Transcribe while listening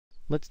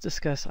Let's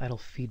discuss idle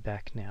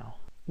feedback now.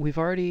 We've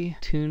already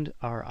tuned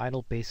our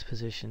idle base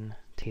position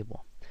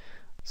table.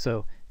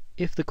 So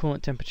if the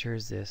coolant temperature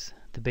is this,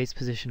 the base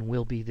position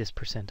will be this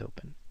 %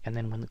 open. And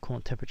then when the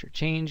coolant temperature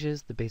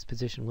changes, the base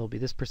position will be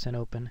this %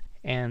 open.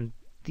 And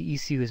the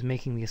ECU is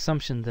making the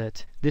assumption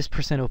that this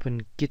 %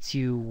 open gets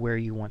you where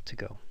you want to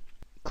go.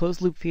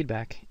 Closed loop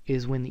feedback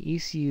is when the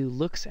ECU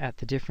looks at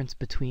the difference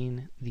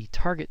between the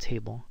target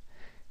table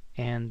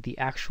and the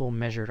actual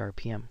measured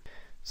RPM.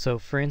 So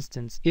for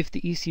instance, if the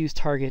ECU's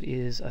target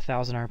is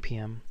 1000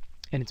 RPM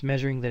and it's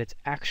measuring that it's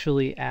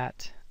actually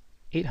at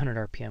 800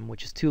 RPM,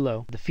 which is too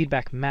low, the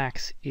feedback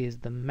max is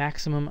the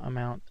maximum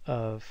amount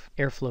of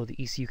airflow the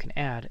ECU can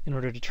add in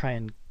order to try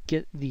and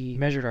get the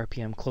measured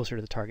RPM closer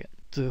to the target.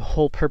 The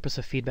whole purpose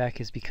of feedback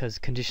is because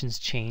conditions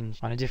change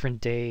on a different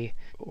day,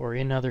 or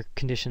in other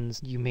conditions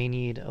you may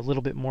need a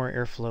little bit more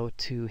airflow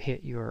to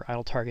hit your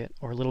idle target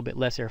or a little bit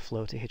less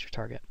airflow to hit your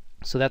target.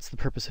 So that's the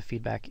purpose of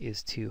feedback,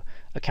 is to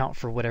account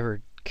for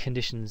whatever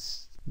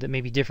conditions that may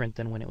be different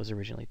than when it was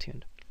originally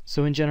tuned.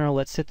 So in general,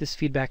 let's set this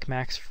feedback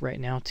max right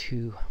now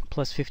to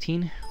plus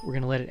 15. We're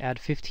going to let it add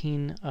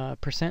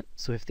 15%.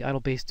 So if the idle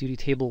base duty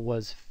table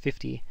was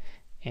 50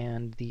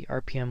 and the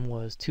RPM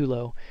was too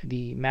low,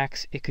 the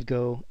max it could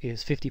go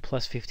is 50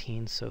 plus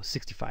 15, so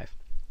 65.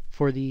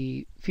 For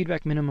the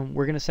feedback minimum,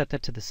 we're going to set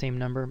that to the same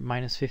number,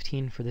 minus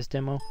 15 for this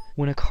demo.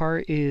 When a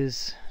car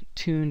is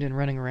tuned and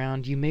running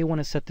around, you may want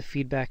to set the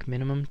feedback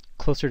minimum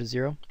closer to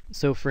 0.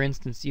 So for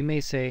instance, you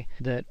may say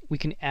that we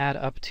can add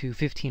up to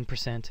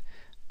 15%,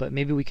 but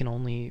maybe we can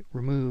only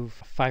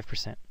remove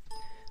 5%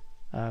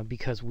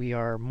 because we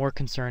are more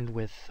concerned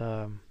with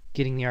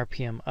getting the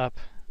RPM up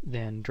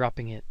than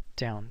dropping it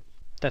down.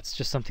 That's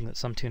just something that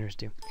some tuners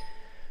do.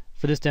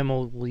 For this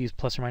demo, we'll use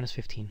plus or minus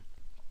 15.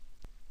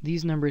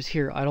 These numbers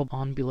here, idle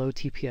on below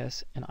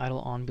TPS and idle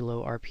on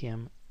below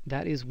RPM,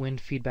 that is when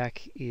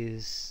feedback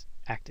is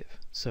active.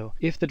 So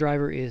if the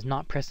driver is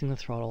not pressing the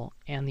throttle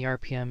and the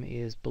RPM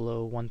is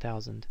below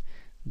 1000,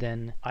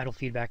 then idle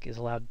feedback is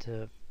allowed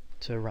to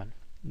run.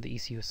 The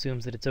ECU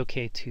assumes that it's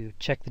okay to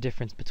check the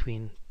difference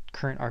between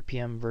current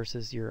RPM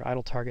versus your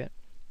idle target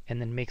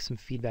and then make some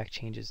feedback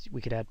changes.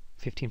 We could add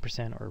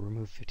 15% or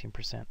remove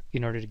 15%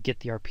 in order to get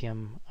the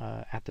RPM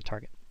at the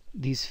target.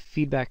 These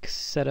feedback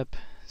setup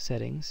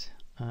settings,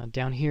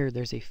 down here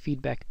there's a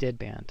feedback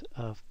deadband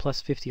of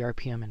plus 50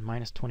 RPM and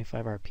minus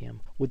 25 RPM.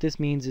 What this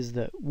means is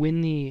that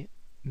when the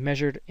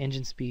measured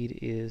engine speed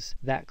is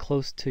that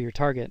close to your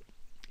target,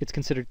 it's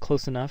considered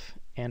close enough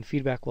and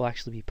feedback will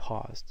actually be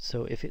paused.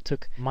 So if it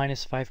took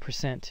minus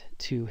 5%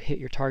 to hit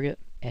your target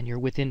and you're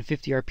within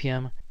 50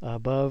 RPM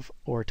above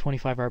or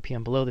 25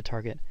 RPM below the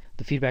target,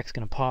 the feedback's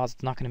going to pause.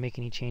 It's not going to make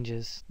any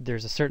changes.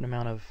 There's a certain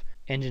amount of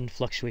engine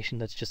fluctuation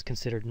that's just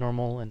considered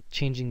normal, and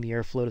changing the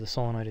airflow to the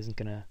solenoid isn't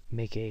going to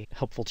make a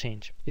helpful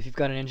change. If you've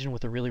got an engine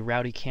with a really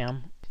rowdy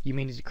cam, you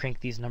may need to crank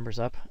these numbers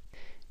up.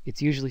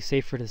 It's usually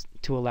safer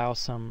to allow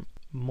some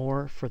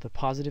more for the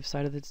positive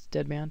side of this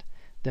deadband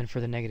than for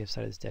the negative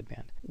side of this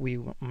deadband. We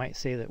might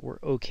say that we're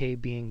okay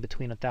being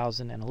between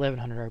 1000 and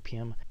 1100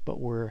 RPM, but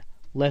we're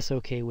less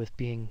okay with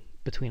being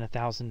between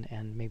 1000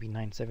 and maybe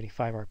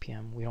 975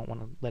 RPM. We don't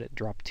want to let it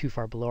drop too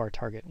far below our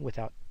target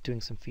without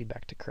doing some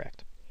feedback to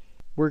correct.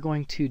 We're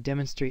going to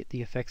demonstrate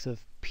the effects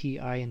of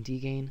PI and D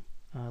gain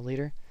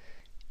later.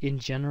 In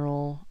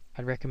general,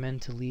 I'd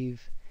recommend to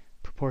leave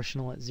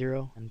proportional at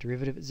 0 and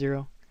derivative at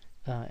 0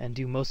 and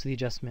do most of the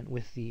adjustment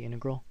with the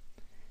integral.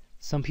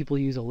 Some people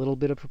use a little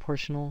bit of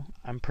proportional.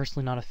 I'm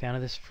personally not a fan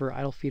of this for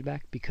idle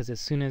feedback because as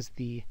soon as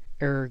the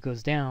error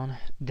goes down,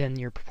 then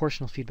your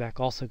proportional feedback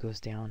also goes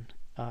down,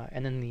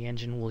 and then the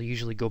engine will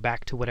usually go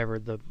back to whatever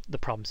the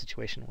problem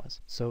situation was.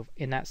 So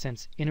in that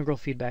sense, integral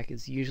feedback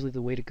is usually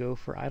the way to go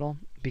for idle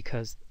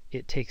because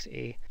it takes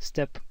a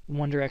step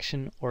one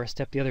direction or a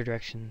step the other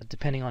direction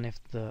depending on if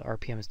the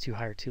RPM is too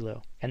high or too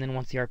low. And then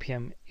once the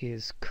RPM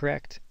is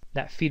correct,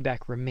 that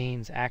feedback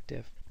remains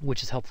active,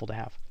 which is helpful to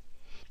have.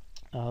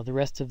 The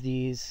rest of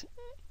these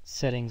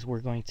settings we're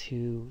going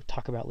to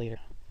talk about later.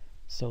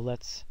 So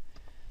let's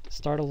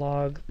start a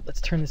log,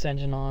 let's turn this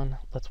engine on,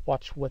 let's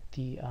watch what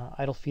the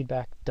idle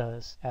feedback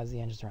does as the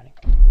engine's running.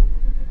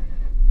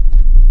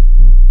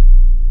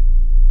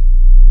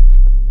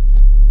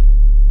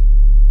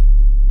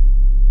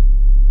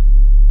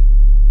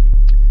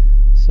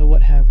 So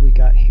what have we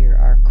got here?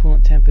 Our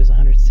coolant temp is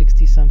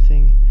 160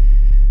 something.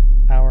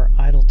 Our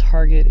idle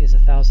target is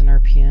 1000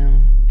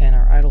 RPM, and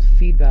our idle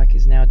feedback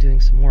is now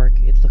doing some work.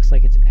 It looks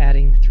like it's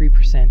adding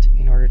 3%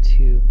 in order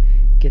to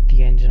get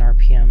the engine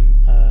RPM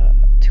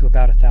to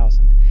about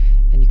 1000.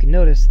 And you can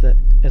notice that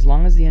as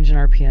long as the engine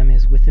RPM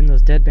is within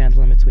those deadband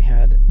limits we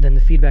had, then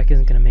the feedback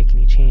isn't going to make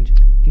any change.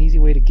 An easy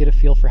way to get a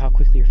feel for how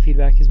quickly your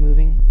feedback is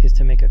moving is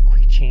to make a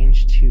quick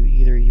change to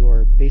either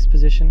your base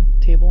position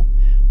table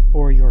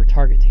or your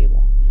target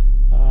table.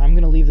 I'm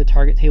going to leave the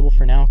target table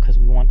for now because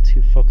we want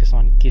to focus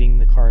on getting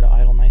the car to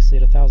idle nicely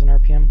at 1000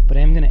 RPM, but I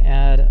am going to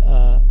add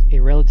a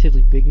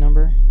relatively big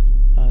number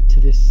to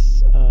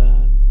this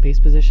base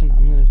position.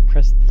 I'm going to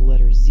press the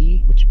letter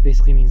Z, which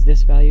basically means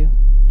this value.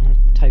 I'm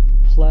going to type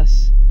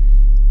plus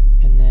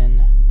and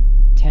then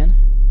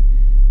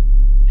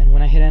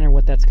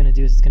that's going to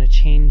do is it's going to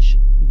change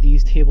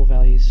these table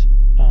values.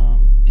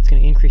 It's going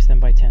to increase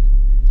them by 10,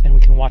 and we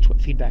can watch what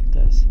feedback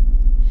does.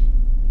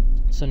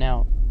 So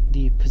now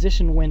the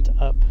position went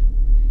up,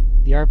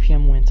 the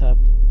RPM went up,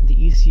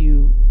 the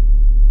ECU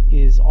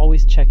is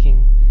always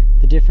checking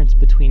the difference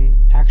between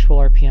actual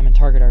RPM and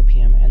target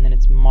RPM, and then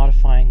it's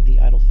modifying the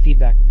idle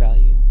feedback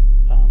value.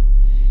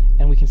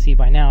 And we can see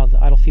by now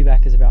the idle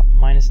feedback is about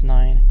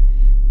 -9,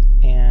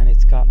 and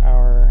it's got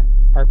our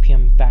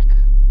RPM back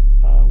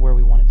where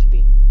we want it to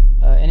be.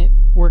 And it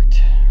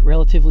worked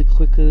relatively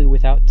quickly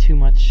without too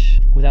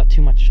much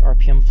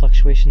RPM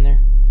fluctuation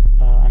there.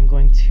 I'm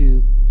going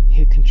to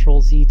hit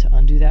Control Z to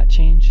undo that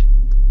change,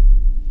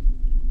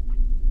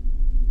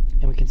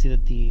 and we can see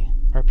that the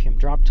RPM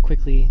dropped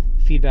quickly.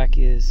 Feedback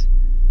is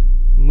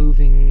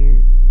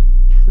moving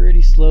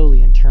pretty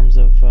slowly in terms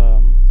of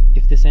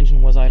if this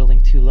engine was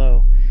idling too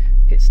low,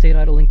 it stayed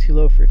idling too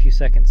low for a few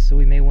seconds, so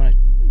we may want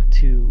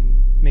to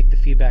make the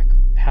feedback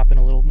happen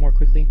a little more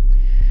quickly.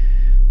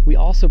 We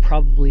also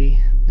probably,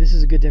 this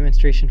is a good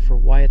demonstration for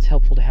why it's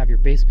helpful to have your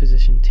base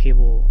position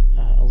table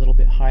a little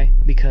bit high,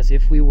 because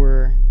if we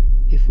were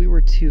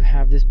to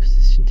have this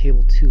position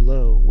table too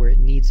low where it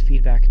needs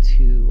feedback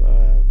to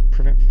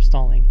prevent from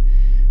stalling,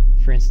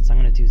 for instance, I'm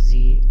going to do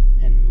Z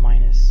and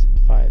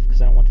 -5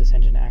 because I don't want this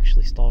engine to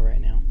actually stall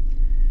right now.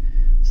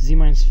 So Z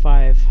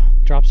 -5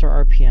 drops our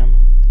RPM,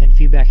 and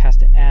feedback has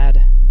to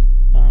add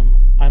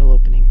idle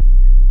opening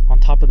on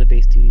top of the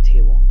base duty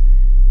table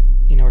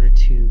in order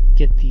to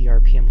get the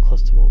RPM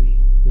close to what we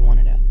want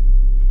it at.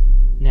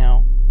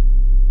 Now,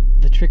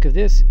 the trick of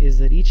this is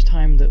that each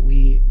time that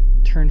we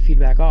turn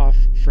feedback off,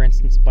 for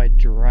instance by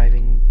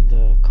driving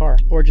the car,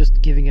 or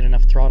just giving it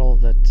enough throttle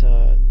that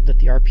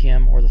the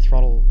RPM or the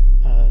throttle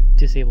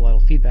disable idle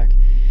feedback,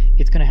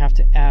 it's going to have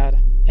to add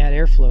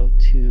airflow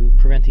to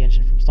prevent the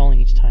engine from stalling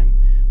each time,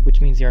 which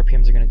means the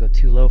RPMs are going to go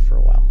too low for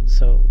a while.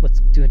 So let's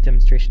do a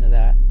demonstration of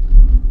that.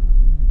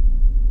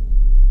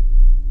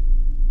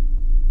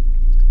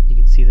 You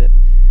can see that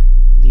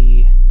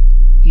the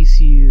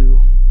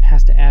ECU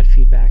has to add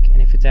feedback,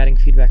 and if it's adding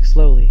feedback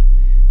slowly,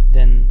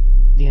 then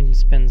the engine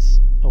spends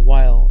a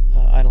while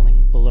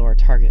idling below our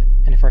target.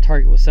 And if our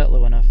target was set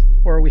low enough,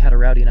 or we had a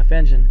rowdy enough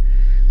engine,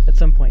 at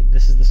some point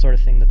this is the sort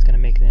of thing that's going to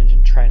make the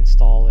engine try and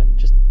stall and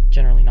just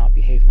generally not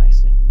behave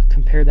nicely.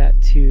 Compare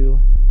that to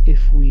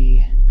if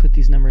we put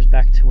these numbers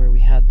back to where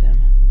we had them,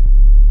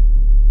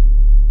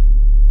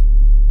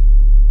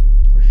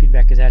 where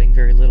feedback is adding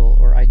very little,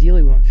 or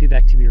ideally we want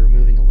feedback to be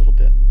removing a little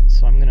bit.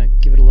 So I'm going to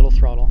give it a little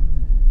throttle,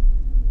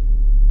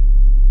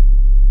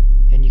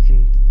 and you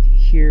can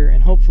hear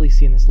and hopefully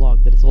see in this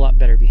log that it's a lot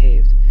better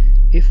behaved.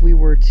 If we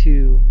were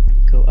to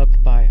go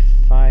up by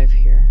 5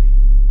 here,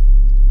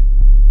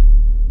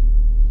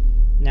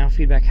 now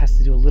feedback has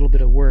to do a little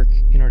bit of work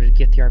in order to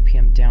get the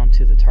RPM down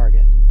to the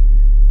target.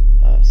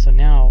 So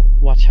now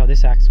watch how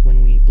this acts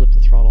when we blip the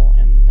throttle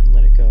and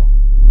let it go.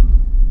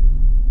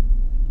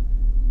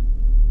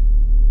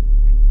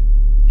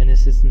 In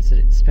this instance,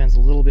 it spends a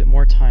little bit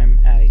more time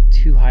at a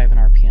too high of an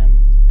RPM,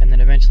 and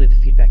then eventually the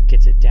feedback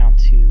gets it down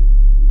to,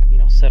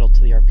 settled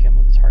to the RPM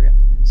of the target.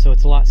 So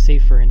it's a lot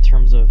safer in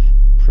terms of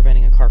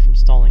preventing a car from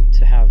stalling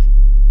to have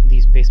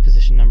these base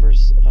position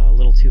numbers a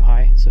little too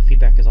high, so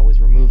feedback is always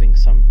removing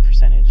some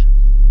percentage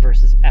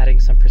versus adding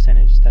some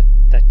percentage that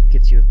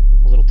gets you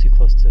a little too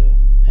close to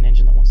an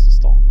engine that wants to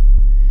stall.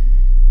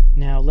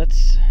 Now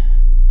let's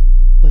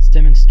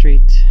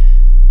demonstrate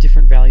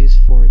different values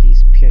for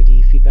these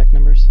PID feedback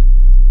numbers.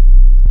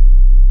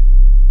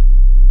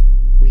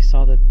 We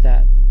saw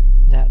that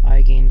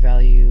I gain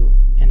value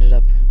ended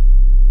up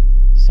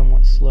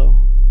somewhat slow.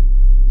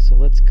 So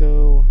let's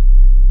go,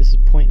 this is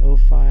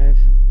 0.05.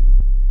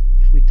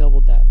 If we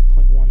doubled that,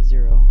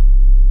 0.10,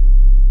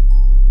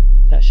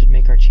 that should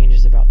make our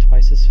changes about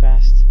twice as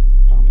fast.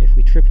 If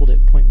we tripled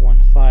it,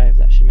 0.15,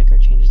 that should make our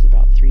changes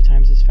about 3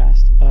 times as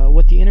fast.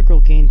 What the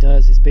integral gain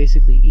does is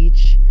basically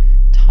each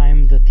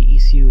time that the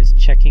ECU is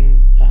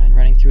checking and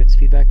running through its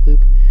feedback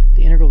loop,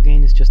 the integral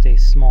gain is just a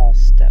small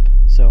step.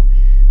 So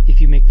if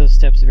you make those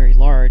steps very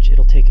large,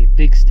 it'll take a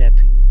big step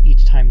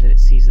each time that it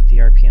sees that the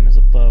RPM is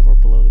above or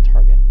below the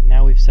target.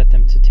 Now we've set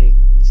them to take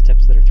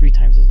steps that are 3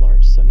 times as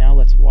large. So now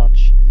let's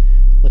watch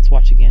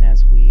again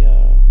as we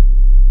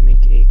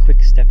make a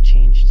quick step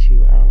change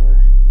to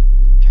our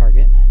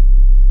target.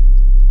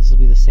 This will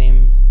be the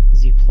same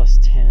Z plus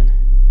 10.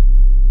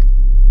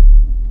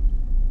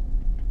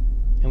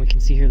 And we can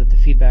see here that the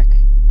feedback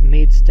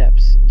made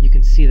steps. You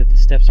can see that the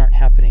steps aren't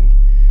happening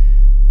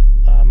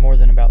more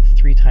than about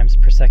 3 times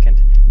per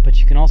second. But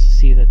you can also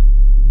see that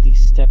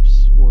these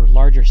steps were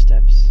larger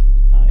steps.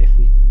 If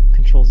we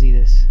Control Z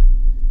this,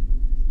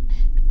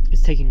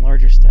 it's taking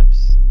larger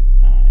steps.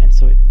 And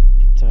so it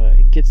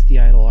gets the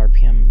idle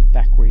RPM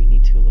back where you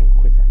need to a little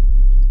quicker.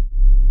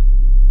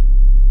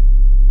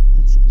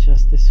 Let's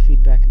adjust this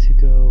feedback to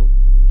go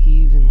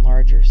even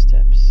larger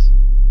steps.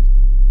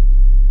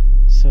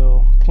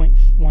 So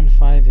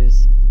 0.15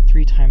 is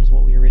 3 times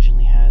what we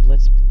originally had.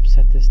 Let's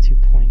set this to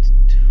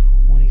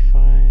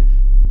 0.25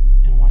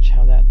 and watch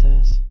how that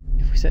does.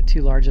 If we set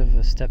too large of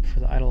a step for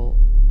the idle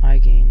eye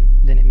gain,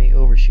 then it may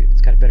overshoot.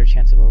 It's got a better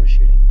chance of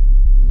overshooting.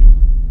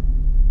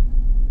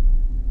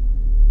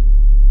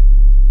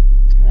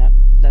 And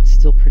that's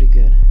still pretty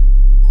good.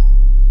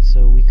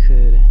 So we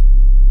could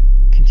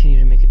continue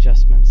to make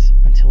adjustments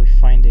until we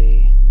find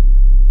an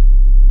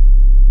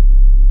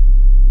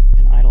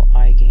idle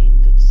eye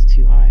gain that's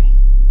too high.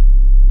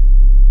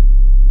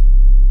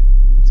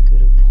 Let's go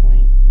to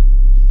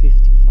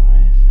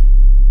 0.55.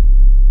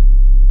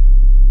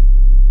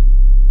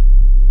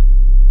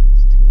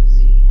 Let's do a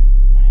Z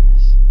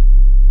minus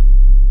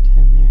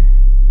 10 there.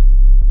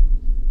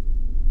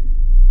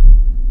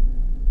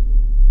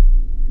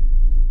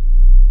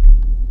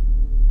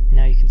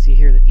 Now you can see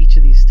here that each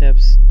of these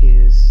steps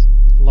is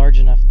large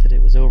enough that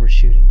it was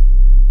overshooting.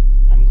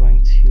 I'm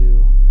going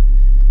to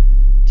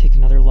take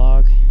another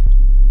log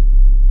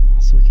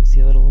so we can see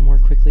that a little more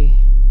quickly.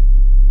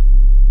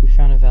 We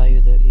found a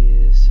value that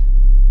is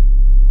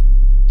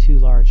too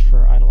large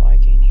for idle eye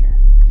gain here.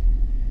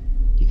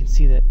 You can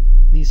see that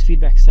these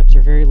feedback steps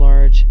are very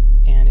large,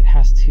 and it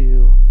has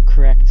to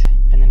correct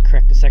and then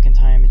correct a second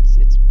time. It's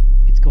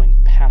going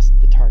past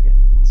the target.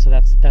 So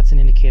that's an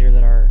indicator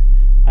that our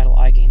idle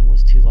eye gain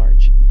was too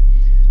large.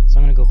 So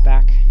I'm going to go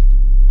back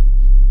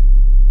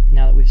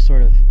now that we've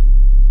sort of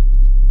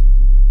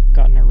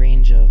gotten a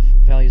range of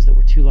values that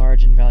were too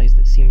large and values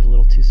that seemed a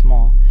little too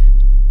small.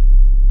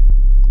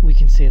 We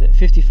can say that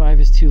 55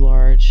 is too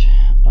large,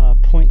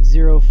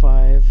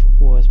 0.05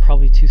 was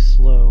probably too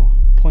slow,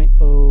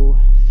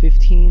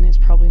 0.015 is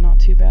probably not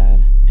too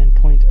bad, and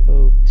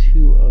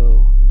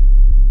 0.020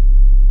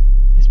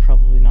 is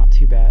probably not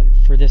too bad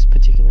for this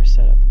particular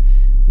setup.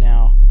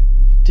 Now,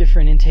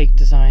 different intake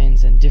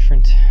designs and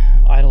different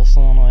idle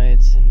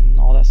solenoids and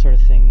all that sort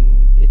of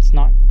thing, it's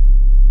not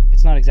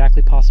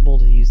exactly possible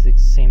to use the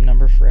same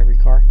number for every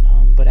car,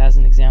 but as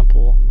an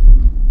example,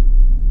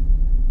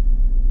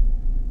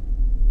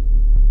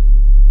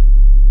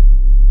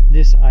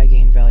 this eye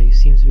gain value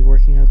seems to be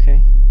working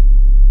okay.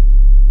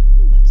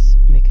 Let's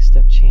make a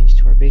step change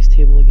to our base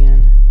table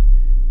again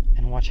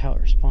and watch how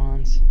it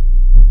responds.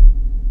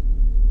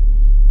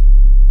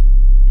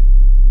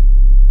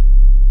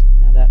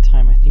 Now that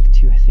time I think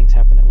two things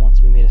happened at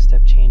once. We made a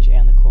step change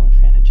and the coolant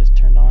fan had just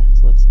turned on.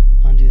 So let's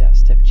undo that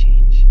step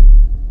change.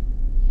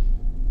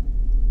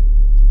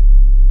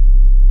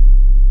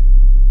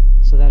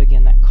 So that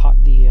again, that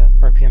caught the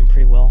RPM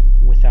pretty well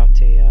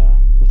without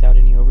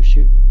any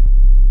overshoot.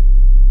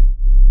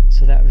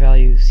 So that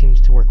value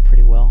seems to work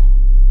pretty well.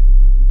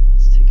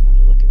 Let's take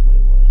another look at what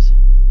it was.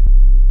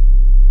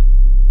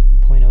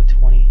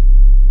 0.020.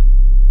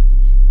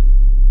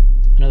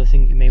 Another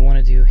thing you may want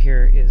to do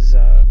here is,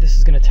 this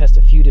is going to test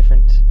a few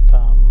different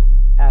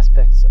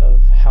aspects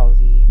of how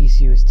the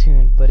ECU is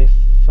tuned, but if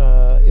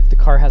the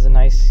car has a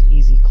nice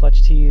easy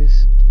clutch to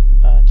use,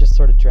 just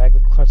sort of drag the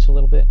clutch a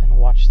little bit and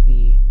watch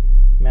the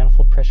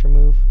manifold pressure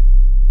move.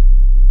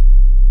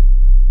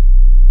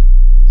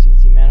 So you can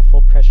see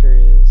manifold pressure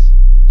is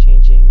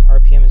changing,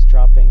 RPM is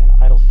dropping, and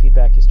idle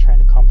feedback is trying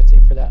to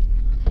compensate for that.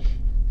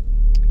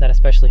 That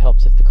especially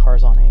helps if the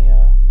car's on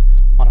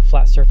a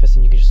flat surface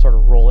and you can just sort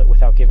of roll it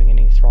without giving it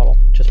any throttle.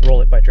 Just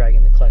roll it by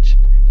dragging the clutch.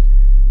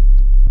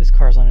 This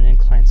car's on an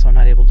incline, so I'm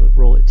not able to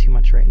roll it too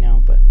much right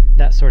now, but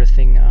that sort of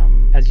thing,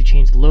 as you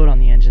change the load on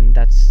the engine,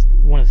 that's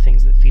one of the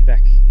things that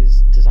feedback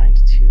is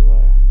designed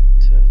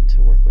to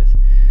work with.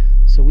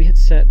 So we had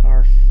set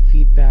our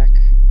feedback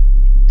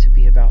to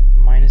be about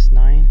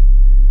 -9.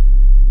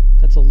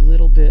 That's a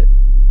little bit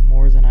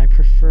more than I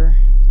prefer,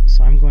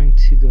 so I'm going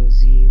to go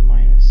Z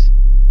minus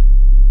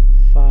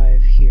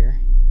 5 here.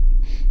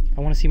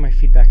 I want to see my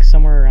feedback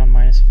somewhere around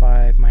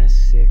 -5,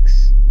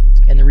 -6,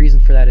 and the reason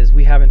for that is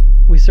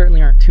we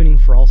certainly aren't tuning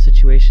for all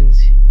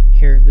situations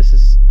here. This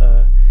is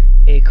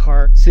a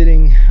car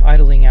sitting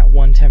idling at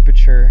one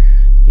temperature,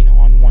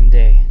 on one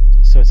day,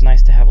 so it's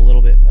nice to have a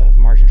little bit of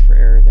margin for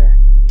error there.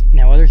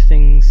 Now, other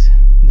things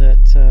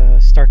that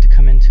start to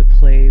come into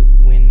play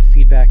when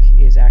feedback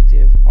is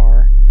active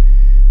are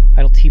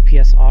idle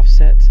TPS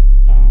offset.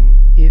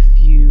 If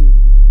you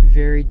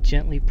very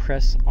gently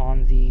press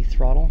on the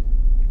throttle,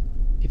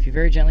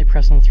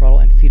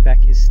 and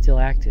feedback is still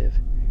active,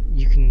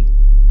 you can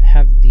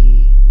have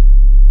the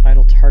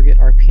idle target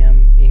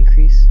RPM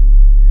increase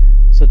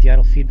so that the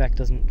idle feedback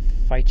doesn't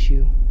fight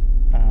you.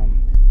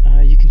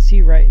 You can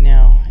see right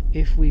now,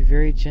 if we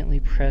very gently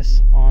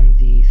press on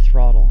the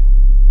throttle,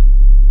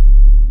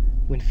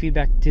 when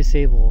feedback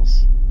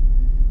disables,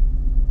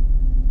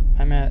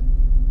 I'm at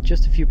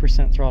just a few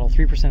percent throttle,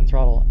 3%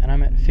 throttle, and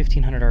I'm at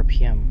 1500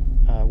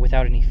 RPM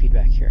without any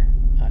feedback here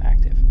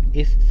active.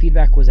 If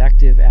feedback was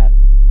active at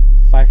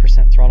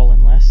 5% throttle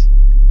and less,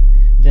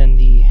 then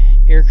the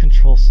air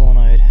control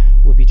solenoid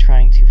would be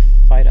trying to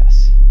fight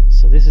us.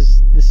 So this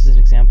is an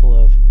example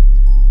of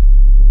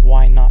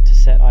why not to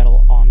set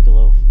idle on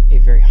below a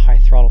very high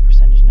throttle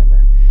percentage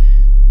number.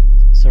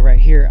 So right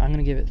here, I'm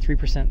going to give it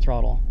 3%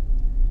 throttle,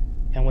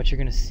 and what you're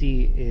going to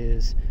see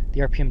is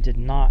the RPM did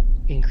not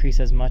increase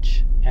as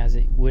much as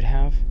it would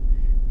have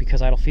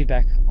because idle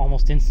feedback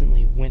almost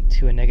instantly went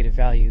to a negative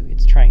value.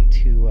 It's trying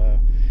to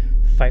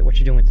fight what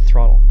you're doing with the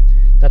throttle.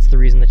 that's the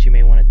reason that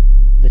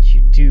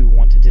you do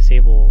want to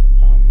disable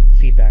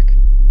feedback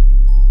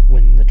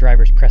when the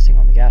driver's pressing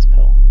on the gas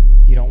pedal.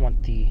 You don't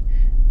want the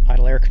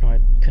idle air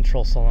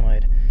control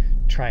solenoid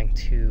trying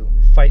to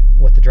fight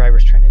what the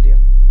driver's trying to do.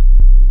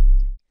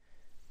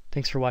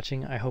 Thanks for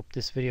watching. I hope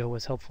this video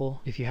was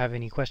helpful. If you have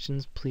any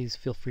questions, please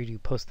feel free to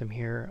post them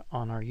here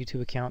on our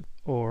YouTube account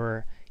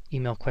or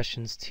email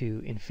questions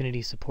to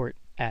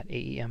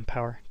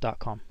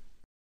infinitysupport@aempower.com.